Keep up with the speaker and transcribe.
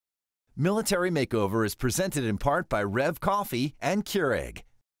Military Makeover is presented in part by Rev Coffee and Keurig.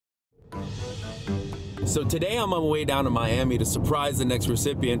 So today I'm on my way down to Miami to surprise the next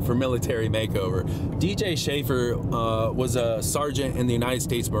recipient for Military Makeover. DJ Schaeffer was a sergeant in the United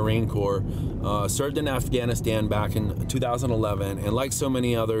States Marine Corps, served in Afghanistan back in 2011, and like so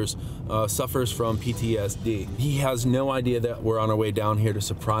many others, suffers from PTSD. He has no idea that we're on our way down here to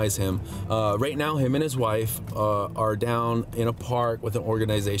surprise him. Right now, him and his wife are down in a park with an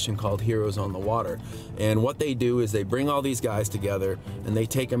organization called Heroes on the Water. And what they do is they bring all these guys together and they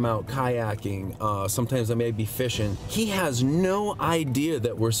take them out kayaking, sometimes they may be fishing. He has no idea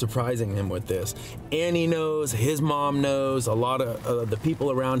that we're surprising him with this. Annie knows, his mom knows, a lot of the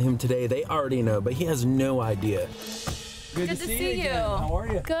people around him today, they already know, but he has no idea. Good to see you. How are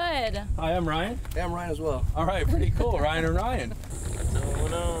you? Good. Hi, I'm Ryan. Yeah, I'm Ryan as well. All right, pretty cool, Ryan and Ryan. What's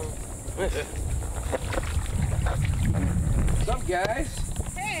going on? What's up, guys?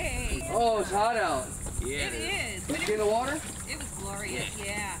 Hey! Oh, it's hot out. Yeah. It is. Did you get in the water? It was glorious,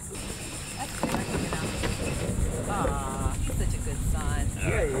 yeah. That's good. I can get out. Aw, he's such a good son.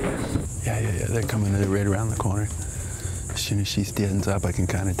 Yeah, he is. Yeah. They're coming right around the corner. As soon as she stands up, I can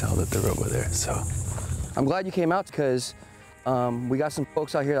kind of tell that they're over there, so. I'm glad you came out because we got some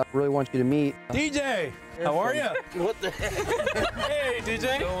folks out here that I really want you to meet. DJ, how are you? What the heck? Hey,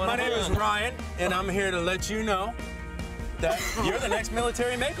 DJ. My name is Ryan, and I'm here to let you know that you're the next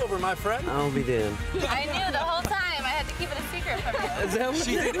Military Makeover, my friend. I'll be damned. I knew the whole time. I had to keep it a secret from you. Is that what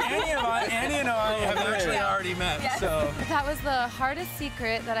She did. Annie and I have actually already met, Yes. so. That was the hardest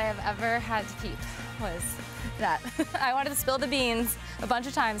secret that I have ever had to keep, was that. I wanted to spill the beans a bunch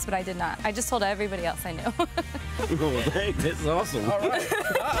of times, but I did not. I just told everybody else I knew. Oh, thanks. That's awesome. All right.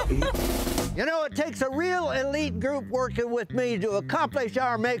 You know, it takes a real elite group working with me to accomplish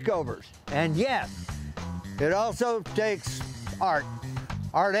our makeovers. And yes, it also takes Art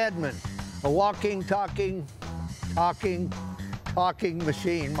Edmond, a walking, talking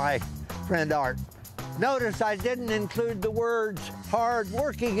machine, my friend Art. Notice I didn't include the words hard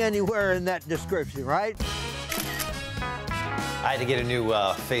working anywhere in that description, right? I had to get a new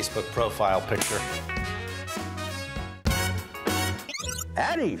Facebook profile picture.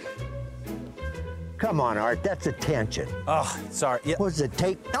 Addie! Come on, Art, that's attention. Oh, sorry. Yeah. What does it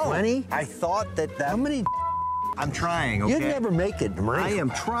take, 20? I thought that How many? I'm trying, okay? You'd never make it, Marine. I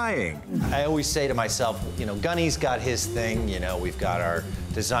am trying. I always say to myself, you know, Gunny's got his thing. You know, we've got our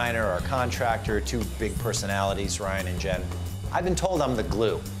designer, our contractor, two big personalities, Ryan and Jen. I've been told I'm the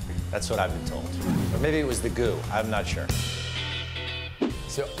glue. That's what I've been told. Or maybe it was the goo. I'm not sure.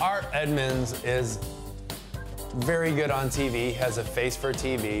 So Art Edmonds is very good on TV, has a face for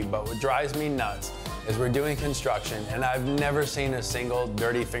TV, but what drives me nuts is we're doing construction, and I've never seen a single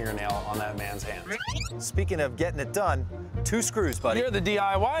dirty fingernail on that man's hand. Speaking of getting it done, 2 screws, buddy. You're the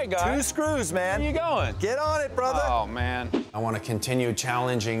DIY guy. 2 screws, man. Where you going? Get on it, brother. Oh, man. I want to continue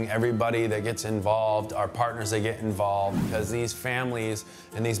challenging everybody that gets involved, our partners that get involved, because these families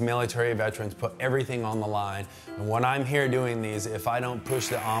and these military veterans put everything on the line. And when I'm here doing these, if I don't push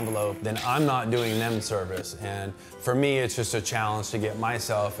the envelope, then I'm not doing them service. And for me, it's just a challenge to get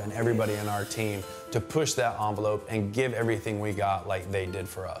myself and everybody in our team to push that envelope and give everything we got like they did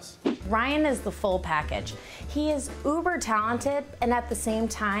for us. Ryan is the full package. He is uber talented, and at the same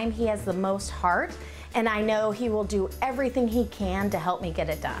time, he has the most heart, and I know he will do everything he can to help me get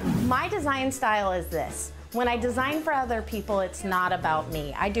it done. My design style is this. When I design for other people, it's not about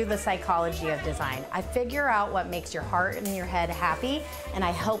me. I do the psychology of design. I figure out what makes your heart and your head happy, and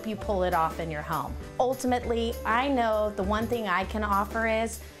I help you pull it off in your home. Ultimately, I know the one thing I can offer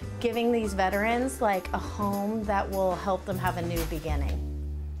is giving these veterans like a home that will help them have a new beginning.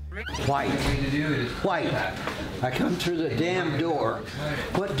 White. White. I come through the damn door.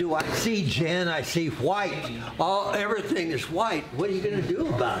 What do I see, Jen? I see white. Everything is white. What are you going to do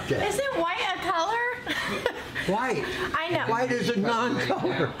about that? Isn't white a color? White. I know. White is a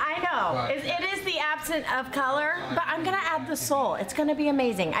non-color. I know. It is the absence of color, but I'm going to add the soul. It's going to be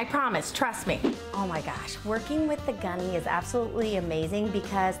amazing. I promise. Trust me. Oh my gosh. Working with the Gunny is absolutely amazing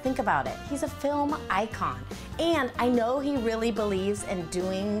because think about it. He's a film icon. And I know he really believes in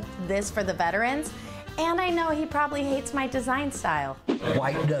doing this for the veterans. And I know he probably hates my design style.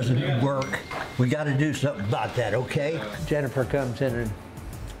 White doesn't work. We got to do something about that, okay? Jennifer comes in, and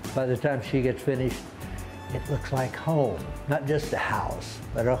by the time she gets finished, it looks like home. Not just a house,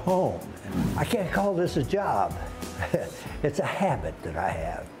 but a home. I can't call this a job. It's a habit that I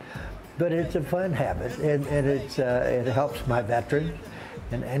have. But it's a fun habit, and it helps my veterans.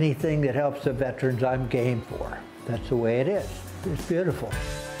 And anything that helps the veterans, I'm game for. That's the way it is. It's beautiful.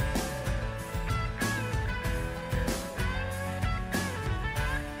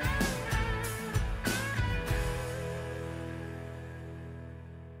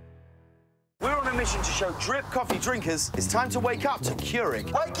 mission to show drip coffee drinkers it's time to wake up to Keurig.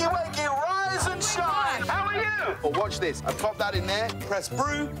 Wakey, wakey, rise and shine. How are you? Oh, watch this. I pop that in there, press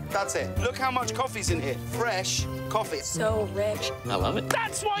brew, that's it. Look how much coffee's in here. Fresh coffee. So rich. I love it.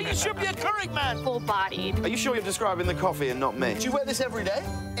 That's why you should be a Keurig man. Full-bodied. Are you sure you're describing the coffee and not me? Do you wear this every day?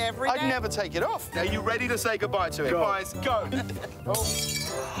 Every day. I'd never take it off. Are you ready to say goodbye to it? Guys, go. Oh.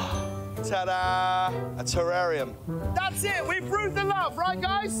 Ta-da! A terrarium. That's it. We've proved the love, right,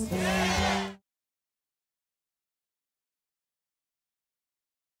 guys? Yeah.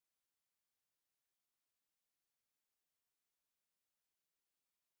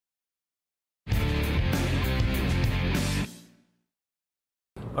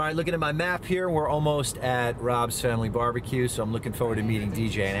 All right, looking at my map here, we're almost at Rob's Family Barbecue, so I'm looking forward to meeting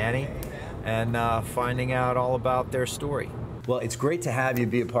DJ and Annie and finding out all about their story. Well, it's great to have you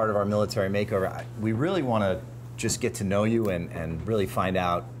be a part of our military makeover. We really want to just get to know you and really find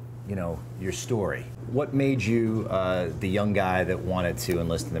out, you know, your story. What made you the young guy that wanted to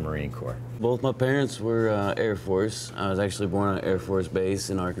enlist in the Marine Corps? Both my parents were Air Force. I was actually born on an Air Force base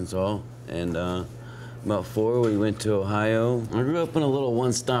in Arkansas, and about 4, we went to Ohio. I grew up in a little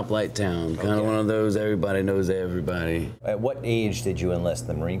one-stoplight town, kind of one of those everybody knows everybody. At what age did you enlist in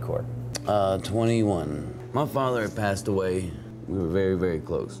the Marine Corps? 21. My father had passed away. We were very, very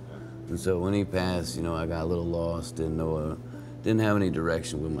close. And so when he passed, you know, I got a little lost, didn't have any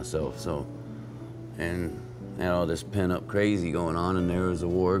direction with myself, so. And I had all this pent-up crazy going on, and there was a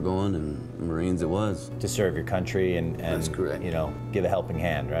war going, and the Marines it was. To serve your country and that's correct. You know, give a helping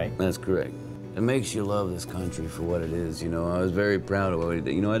hand, right? That's correct. It makes you love this country for what it is, you know. I was very proud of what he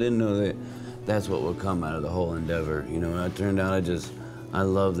did. You know, I didn't know that that's what would come out of the whole endeavor. You know, it turned out I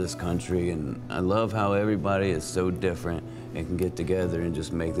love this country, and I love how everybody is so different and can get together and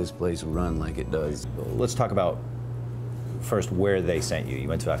just make this place run like it does. Let's talk about first where they sent you. You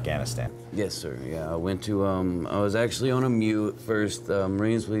went to Afghanistan. Yes, sir. Yeah, I went to, I was actually on a MU at first.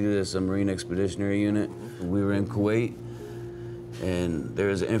 Marines, we did this Marine Expeditionary Unit. We were in Kuwait, and there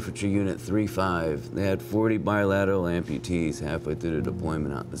was an infantry unit 3-5. They had 40 bilateral amputees halfway through the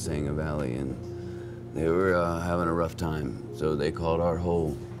deployment out in the Sanga Valley, and they were having a rough time. So they called our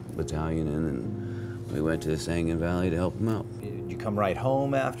whole battalion in, and we went to the Sanga Valley to help them out. Did you come right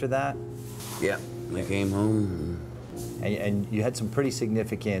home after that? Yeah, I came home. And you had some pretty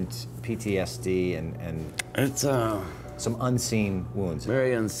significant PTSD and it's some unseen wounds.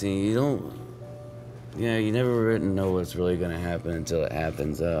 Very unseen. You don't. Yeah, you never really know what's really going to happen until it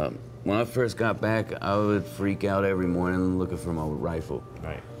happens. When I first got back, I would freak out every morning looking for my rifle.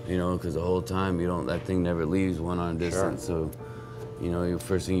 Right. You know, because the whole time that thing never leaves one arm distance. Sure. So, you know, the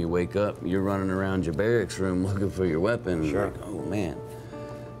first thing you wake up, you're running around your barracks room looking for your weapon. Sure. Like, oh man.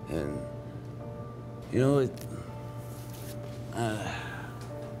 And you know,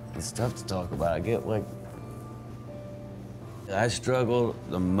 it's tough to talk about. I struggled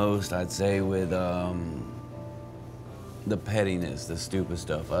the most, I'd say, with the pettiness, the stupid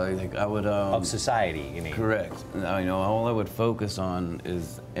stuff. I would of society, you mean? Correct. You know, all I would focus on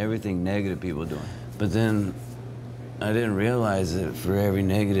is everything negative people doing. But then I didn't realize that for every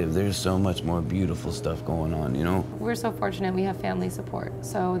negative, there's so much more beautiful stuff going on, you know? We're so fortunate we have family support,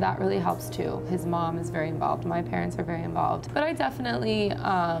 so that really helps too. His mom is very involved, my parents are very involved. But I definitely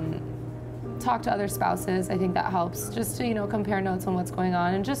talk to other spouses. I think that helps, just to, you know, compare notes on what's going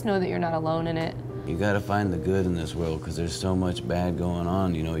on and just know that you're not alone in it. You gotta find the good in this world because there's so much bad going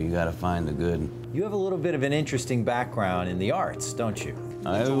on, you know, you gotta find the good. You have a little bit of an interesting background in the arts, don't you?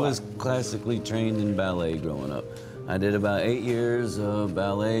 I was classically trained in ballet growing up. I did about 8 years of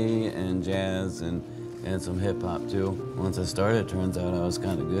ballet and jazz and some hip hop too. Once I started, it turns out I was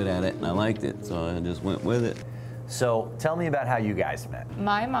kind of good at it and I liked it, so I just went with it. So tell me about how you guys met.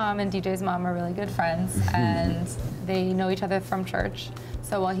 My mom and DJ's mom are really good friends, and they know each other from church.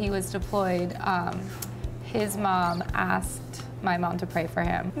 So while he was deployed, his mom asked my mom to pray for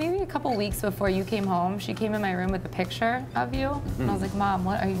him. Maybe a couple weeks before you came home, she came in my room with a picture of you. And I was like, Mom,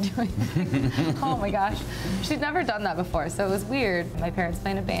 what are you doing? Oh my gosh. She'd never done that before, so it was weird. My parents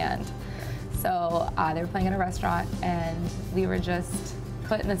played in a band. So they were playing at a restaurant, and we were just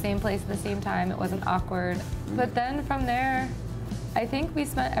put in the same place at the same time. It wasn't awkward. But then from there, I think we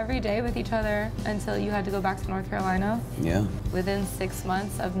spent every day with each other until you had to go back to North Carolina. Yeah. Within 6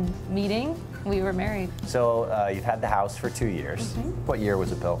 months of meeting, we were married. So you've had the house for 2 years. What year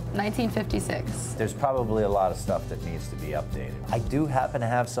was it built? 1956. There's probably a lot of stuff that needs to be updated. I do happen to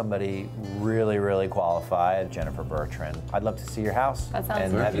have somebody really, really qualified, Jennifer Bertrand. I'd love to see your house. That sounds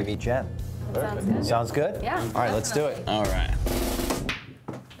and good. have you meet Jen. That sounds good. Sounds good? Yeah. All right, let's do it. All right.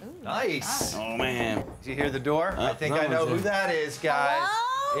 Nice. Oh, man. Did you hear the door? I think I know who that is, guys.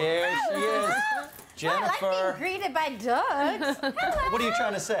 Hello? Here she is. Jennifer. I like being greeted by dogs. Hello. What are you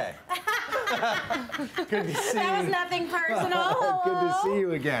trying to say? Good to see you. That was nothing personal. Good to see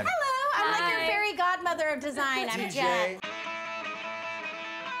you again. Hello, I'm like your fairy godmother of design. I'm Jen.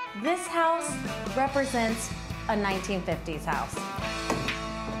 This house represents a 1950s house.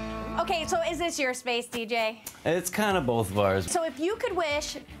 Okay, so is this your space, DJ? It's kind of both of ours. So if you could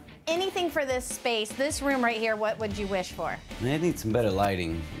wish anything for this space, this room right here, what would you wish for? They need some better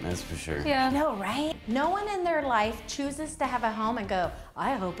lighting, that's for sure. Yeah. No, right? No one in their life chooses to have a home and go,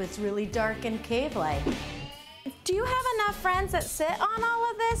 I hope it's really dark and cave-like. Do you have enough friends that sit on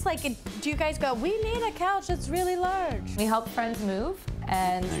all of this? Like, do you guys go, we need a couch that's really large? We helped friends move,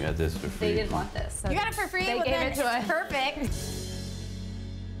 and I got this for free. they didn't want this. So you got it for free? They well, gave then it to us. it's perfect.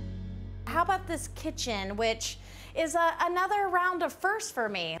 How about this kitchen, which is another round of firsts for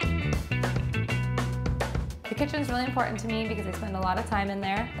me? The kitchen's really important to me because I spend a lot of time in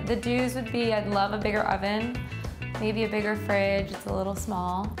there. The do's would be I'd love a bigger oven, maybe a bigger fridge. It's a little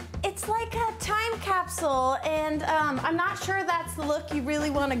small. It's like a time capsule, and I'm not sure that's the look you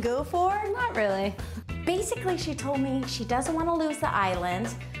really want to go for. Not really. Basically, she told me she doesn't want to lose the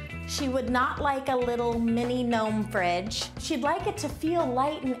island. She would not like a little mini gnome fridge. She'd like it to feel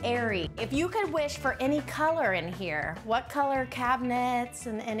light and airy. If you could wish for any color in here, what color cabinets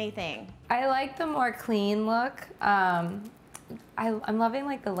and anything? I like the more clean look. I'm loving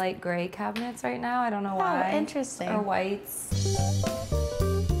like the light gray cabinets right now. I don't know why. Oh, interesting. Or whites.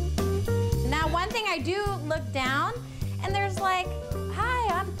 Now, one thing I do look down, and there's like,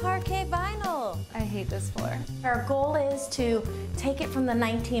 hi, I'm parquet vinyl. I hate this floor. Our goal is to take it from the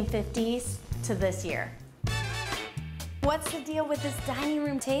 1950s to this year. What's the deal with this dining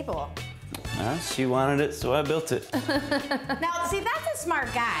room table? She wanted it, so I built it. Now, see, that's a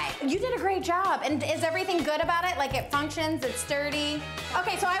smart guy. You did a great job. And is everything good about it? Like, it functions, it's sturdy?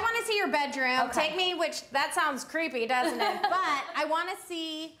 Okay, so I want to see your bedroom. Okay. Take me, which, that sounds creepy, doesn't it? But I want to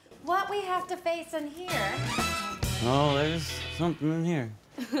see what we have to face in here. Oh, there's something in here.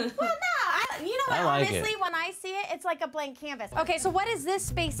 Well, no, you know what, I like honestly, it. when I see it, it's like a blank canvas. Okay, so what is this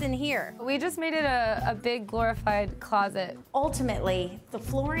space in here? We just made it a big glorified closet. Ultimately, the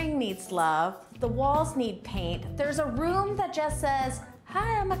flooring needs love, the walls need paint. There's a room that just says,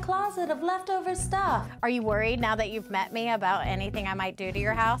 hi, I'm a closet of leftover stuff. Are you worried now that you've met me about anything I might do to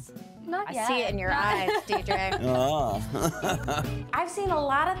your house? Not yet. I see it in your eyes, DJ. Oh. I've seen a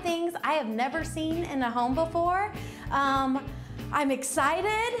lot of things I have never seen in a home before. I'm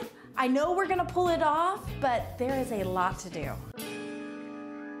excited. I know we're gonna pull it off, but there is a lot to do.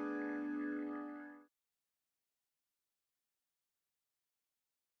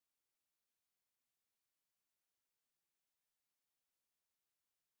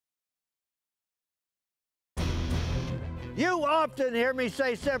 You often hear me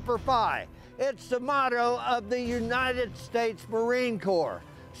say Semper Fi. It's the motto of the United States Marine Corps.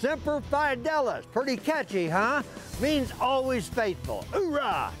 Semper Fidelis, pretty catchy, huh? Means always faithful.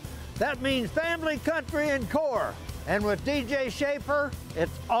 Hoorah! That means family, country, and Corps. And with DJ Schaeffer,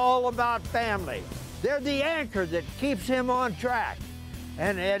 it's all about family. They're the anchor that keeps him on track.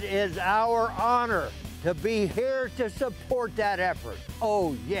 And it is our honor to be here to support that effort.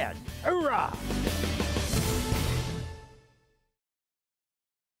 Oh yes, hoorah!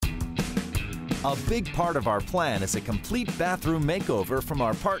 A big part of our plan is a complete bathroom makeover from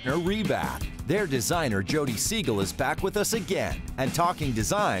our partner Rebath. Their designer Jody Siegel is back with us again and talking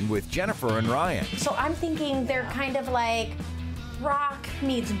design with Jennifer and Ryan. So I'm thinking they're kind of like rock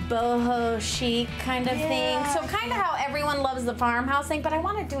meets boho chic kind of thing. So kind of how everyone loves the farmhouse thing, but I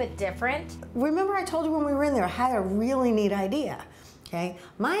want to do it different. Remember I told you when we were in there, I had a really neat idea, okay?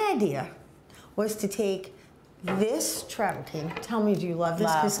 My idea was to take this travertine. Tell me, do you love this?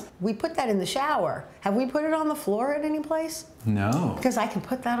 Because we put that in the shower. Have we put it on the floor at any place? No. Because I can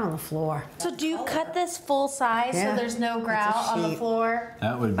put that on the floor. So do you cut this full size so there's no grout on the floor?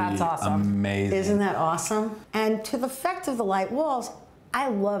 That would be amazing. Isn't that awesome? And to the effect of the light walls, I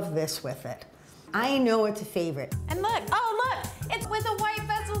love this with it. I know it's a favorite. And look, oh look, it's with a white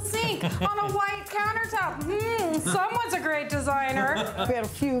vessel sink on a white countertop. Someone's a great designer. We had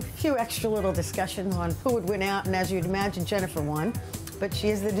a few extra little discussions on who would win out, and as you'd imagine, Jennifer won, but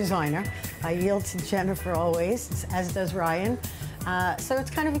she is the designer. I yield to Jennifer always, as does Ryan. So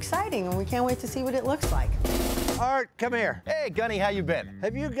it's kind of exciting, and we can't wait to see what it looks like. Art, come here. Hey, Gunny, how you been?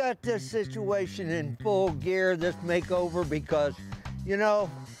 Have you got this situation in full gear, this makeover? Because, you know,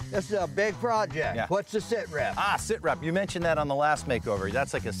 this is a big project. Yeah. What's the sit rep? Ah, sit rep. You mentioned that on the last makeover.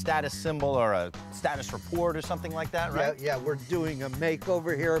 That's like a status symbol or a status report or something like that, right? Yeah, we're doing a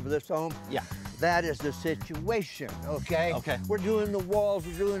makeover here of this home. Yeah. That is the situation, okay? Okay. We're doing the walls,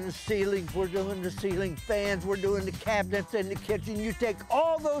 we're doing the ceilings, we're doing the ceiling fans, we're doing the cabinets in the kitchen. You take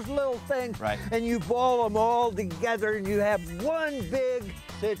all those little things and you ball them all together and you have one big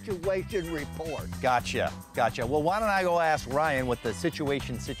situation report. Gotcha, gotcha. Well, why don't I go ask Ryan what the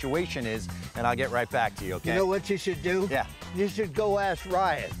situation is, and I'll get right back to you, okay? You know what you should do? Yeah. You should go ask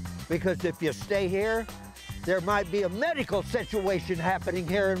Ryan, because if you stay here, there might be a medical situation happening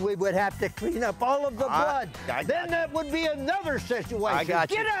here and we would have to clean up all of the blood. Then that would be another situation. I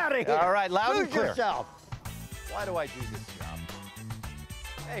got you. Get out of here. All right, loud and Lose clear. yourself. Why do I do this job?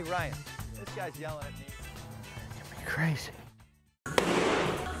 Hey, Ryan, this guy's yelling at me. You're crazy.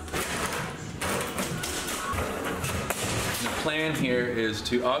 The plan here is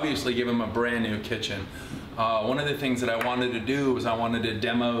to obviously give him a brand new kitchen. One of the things that I wanted to do was I wanted to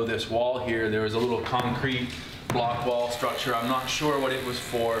demo this wall here. There was a little concrete block wall structure. I'm not sure what it was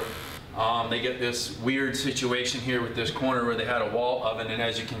for. They get this weird situation here with this corner where they had a wall oven, and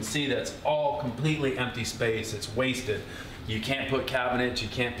as you can see, that's all completely empty space. It's wasted. You can't put cabinets, you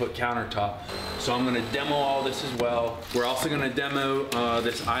can't put countertop. So I'm gonna demo all this as well. We're also gonna demo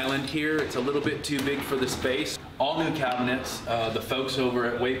this island here. It's a little bit too big for the space. All new cabinets. The folks over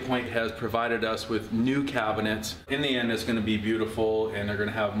at Waypoint has provided us with new cabinets. In the end, it's gonna be beautiful, and they're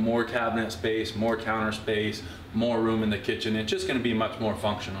gonna have more cabinet space, more counter space, more room in the kitchen. It's just gonna be much more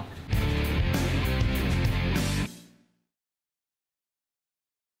functional.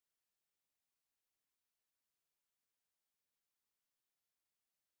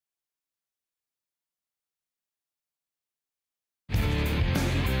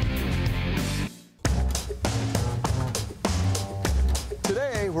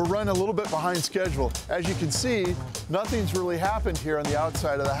 Today, we're running a little bit behind schedule. As you can see, nothing's really happened here on the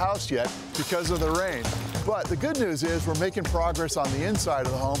outside of the house yet because of the rain. But the good news is we're making progress on the inside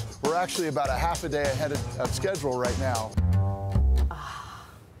of the home. We're actually about a half a day ahead of schedule right now.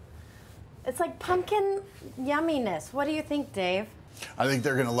 It's like pumpkin yumminess. What do you think, Dave? I think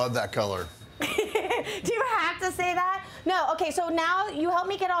they're gonna love that color. Do you have to say that? No, okay, so now you help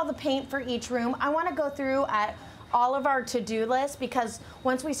me get all the paint for each room. I wanna go through at all of our to-do lists, because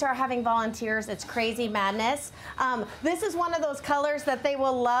once we start having volunteers, it's crazy madness. This is one of those colors that they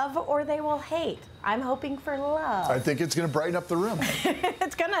will love or they will hate. I'm hoping for love. I think it's gonna brighten up the room.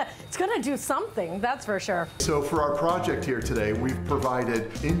 It's gonna do something, that's for sure. So for our project here today, we've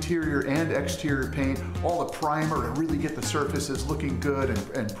provided interior and exterior paint, all the primer to really get the surfaces looking good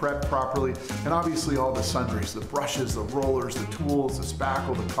and prepped properly, and obviously all the sundries, the brushes, the rollers, the tools, the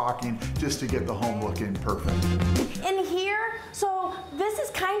spackle, the caulking, just to get the home looking perfect. In here, so this is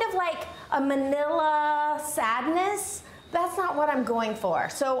kind of like a manila sadness. That's not what I'm going for.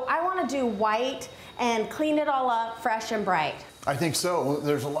 So I want to do white and clean it all up fresh and bright. I think so.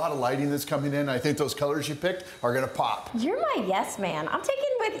 There's a lot of lighting that's coming in. I think those colors you picked are gonna pop. You're my yes man. I'm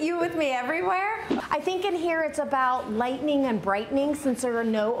taking you with me everywhere. I think in here it's about lightening and brightening since there are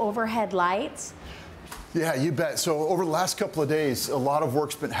no overhead lights. Yeah, you bet. So over the last couple of days, a lot of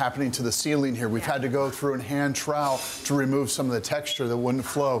work's been happening to the ceiling here. We've had to go through and hand trowel to remove some of the texture that wouldn't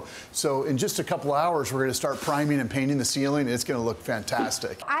flow. So in just a couple of hours, we're gonna start priming and painting the ceiling. It's gonna look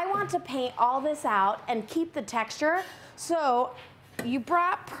fantastic. I want to paint all this out and keep the texture. So you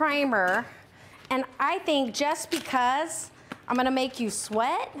brought primer, and I think just because I'm gonna make you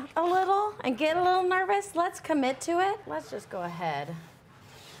sweat a little and get a little nervous, let's commit to it. Let's just go ahead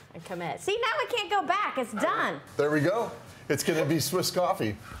and commit. See, now we can't go back, it's done. There we go. It's gonna be Swiss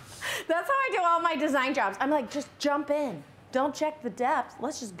coffee. That's how I do all my design jobs. I'm like, just jump in. Don't check the depth,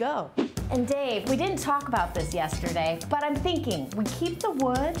 let's just go. And Dave, we didn't talk about this yesterday, but I'm thinking we keep the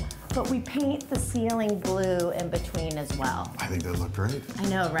wood, but we paint the ceiling blue in between as well. I think that look great. I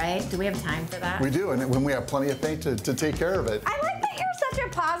know, right? Do we have time for that? We do, and when we have plenty of paint to take care of it. I like that you're such a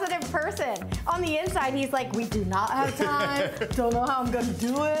positive person. On the inside, he's like, we do not have time, don't know how I'm gonna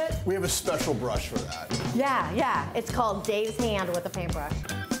do it. We have a special brush for that. Yeah, it's called Dave's hand with a paintbrush.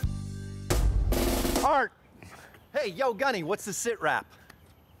 Art. Hey, yo, Gunny, what's the sit rap?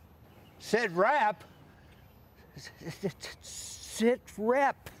 Sit rap? Sit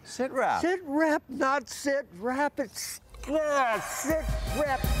rep. Sit rap. Sit rep, not sit rap. It's sit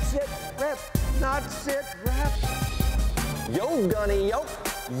rep, not sit rap. Yo, Gunny, yo.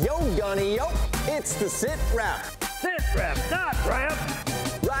 Yo, Gunny, yo. It's the sit rap. Sit rep, not rap.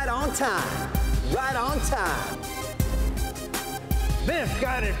 Right on time. Right on time.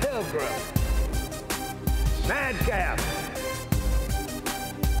 Misguided pilgrim. Madcap.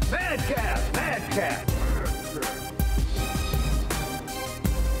 Madcap, madcap.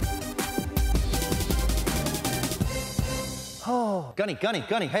 Oh. Gunny,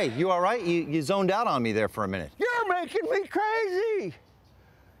 hey, you all right? You zoned out on me there for a minute. You're making me crazy.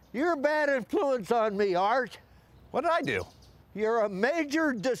 You're a bad influence on me, Art. What did I do? You're a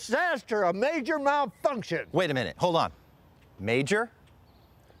major disaster, a major malfunction. Wait a minute, hold on. Major?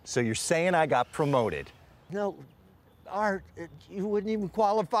 So you're saying I got promoted? No, Art, you wouldn't even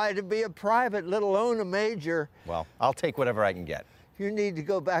qualify to be a private, let alone a major. Well, I'll take whatever I can get. You need to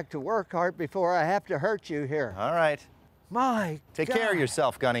go back to work, Art, before I have to hurt you here. All right. My Take God. care of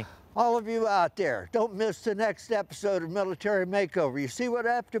yourself, Gunny. All of you out there, don't miss the next episode of Military Makeover. You see what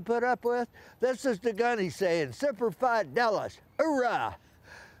I have to put up with? This is the Gunny saying, Semper Fidelis, hoorah!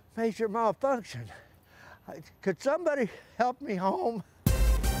 Major malfunction. Could somebody help me home?